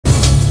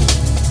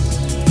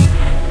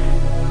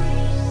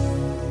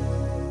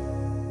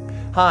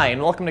Hi,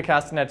 and welcome to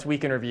Castanet's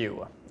Week in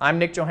Review. I'm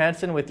Nich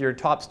Johansen with your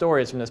top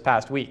stories from this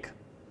past week.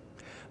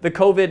 The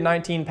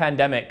COVID-19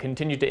 pandemic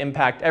continued to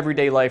impact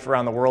everyday life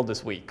around the world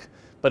this week,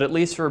 but at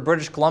least for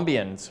British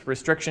Columbians,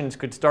 restrictions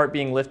could start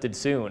being lifted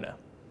soon.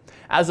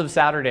 As of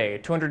Saturday,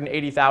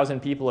 280,000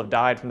 people have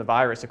died from the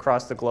virus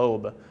across the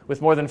globe,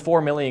 with more than 4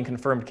 million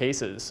confirmed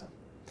cases.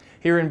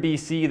 Here in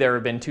BC, there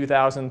have been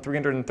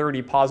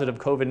 2,330 positive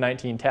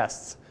COVID-19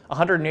 tests,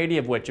 180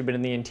 of which have been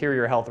in the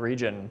Interior Health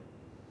region.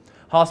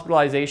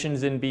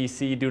 Hospitalizations in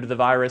BC due to the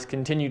virus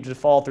continued to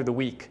fall through the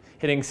week,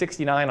 hitting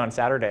 69 on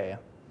Saturday.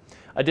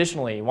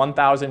 Additionally,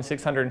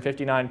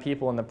 1,659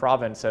 people in the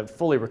province have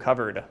fully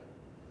recovered.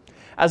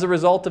 As a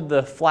result of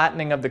the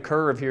flattening of the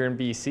curve here in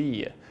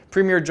BC,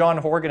 Premier John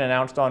Horgan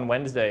announced on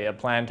Wednesday a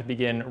plan to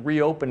begin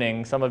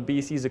reopening some of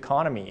BC's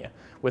economy,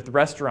 with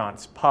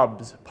restaurants,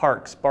 pubs,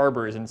 parks,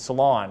 barbers, and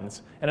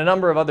salons, and a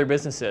number of other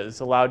businesses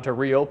allowed to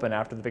reopen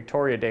after the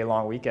Victoria Day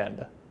long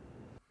weekend.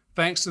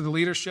 Thanks to the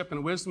leadership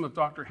and wisdom of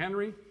Dr.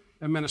 Henry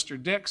and Minister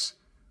Dix,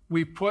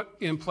 we put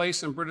in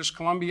place in British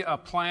Columbia a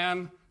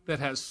plan that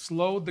has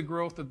slowed the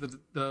growth of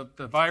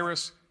the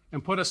virus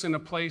and put us in a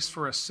place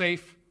for a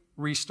safe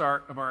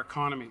restart of our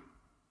economy.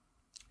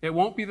 It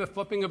won't be the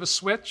flipping of a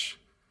switch.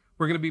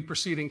 We're going to be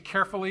proceeding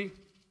carefully,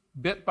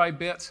 bit by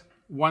bit,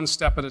 one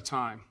step at a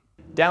time.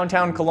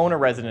 Downtown Kelowna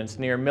residents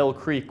near Mill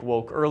Creek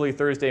woke early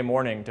Thursday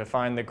morning to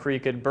find the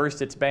creek had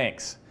burst its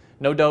banks,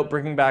 no doubt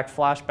bringing back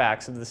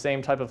flashbacks of the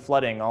same type of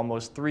flooding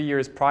almost 3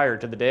 years prior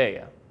to the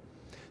day.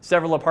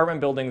 Several apartment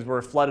buildings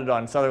were flooded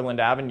on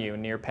Sutherland Avenue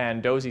near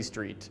Pandosy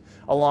Street,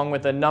 along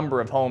with a number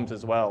of homes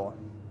as well.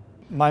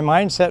 My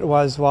mindset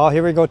was, well,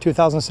 here we go,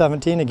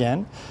 2017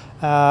 again.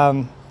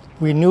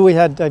 We knew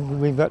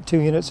we've got 2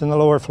 units in the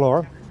lower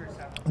floor.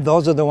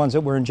 Those are the ones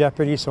that were in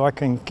jeopardy, so I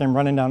came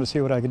running down to see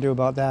what I could do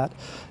about that.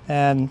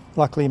 And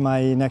luckily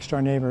my next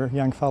door neighbor,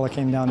 young fella,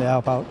 came down to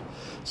help out.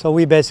 So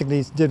we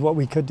basically did what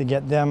we could to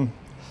get them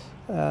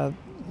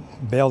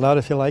bailed out,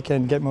 if you like,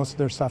 and get most of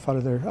their stuff out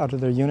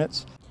of their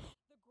units.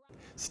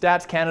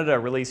 Stats Canada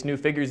released new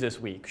figures this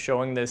week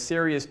showing the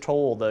serious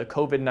toll the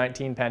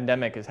COVID-19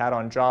 pandemic has had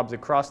on jobs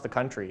across the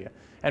country,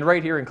 and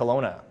right here in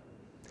Kelowna.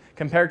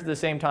 Compared to the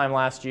same time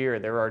last year,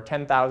 there are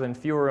 10,000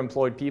 fewer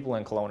employed people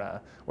in Kelowna,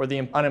 where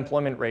the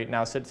unemployment rate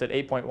now sits at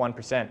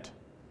 8.1%.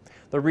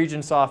 The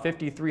region saw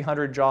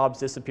 5,300 jobs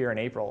disappear in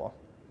April.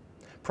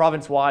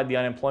 Province-wide, the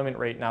unemployment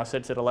rate now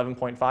sits at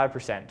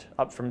 11.5%,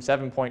 up from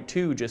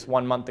 7.2% just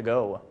 1 month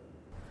ago.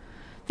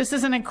 This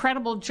is an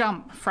incredible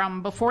jump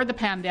from before the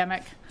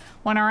pandemic,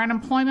 when our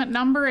unemployment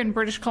number in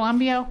British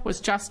Columbia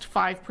was just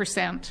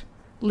 5%,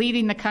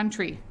 leading the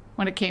country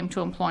when it came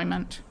to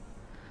employment.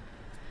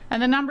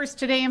 And the numbers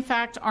today, in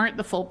fact, aren't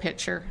the full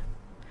picture,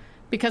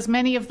 because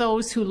many of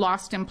those who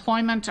lost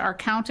employment are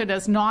counted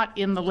as not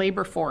in the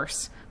labor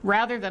force,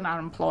 rather than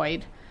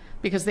unemployed,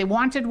 because they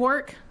wanted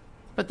work,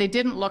 but they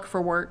didn't look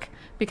for work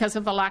because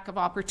of the lack of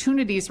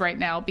opportunities right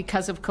now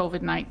because of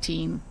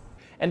COVID-19.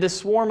 And a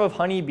swarm of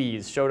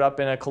honeybees showed up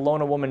in a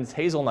Kelowna woman's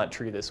hazelnut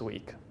tree this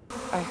week.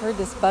 I heard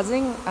this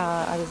buzzing.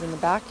 I was in the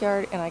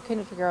backyard and I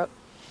couldn't figure out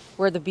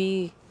where the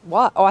bee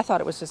was. Oh, I thought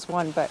it was just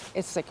one, but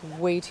it's like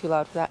way too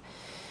loud for that.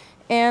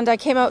 And I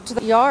came out to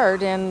the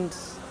yard and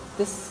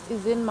this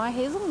is in my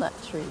hazelnut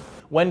tree.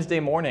 Wednesday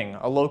morning,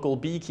 a local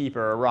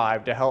beekeeper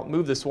arrived to help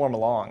move the swarm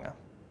along.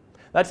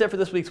 That's it for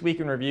this week's Week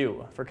in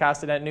Review. For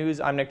Castanet News,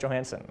 I'm Nich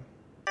Johansen.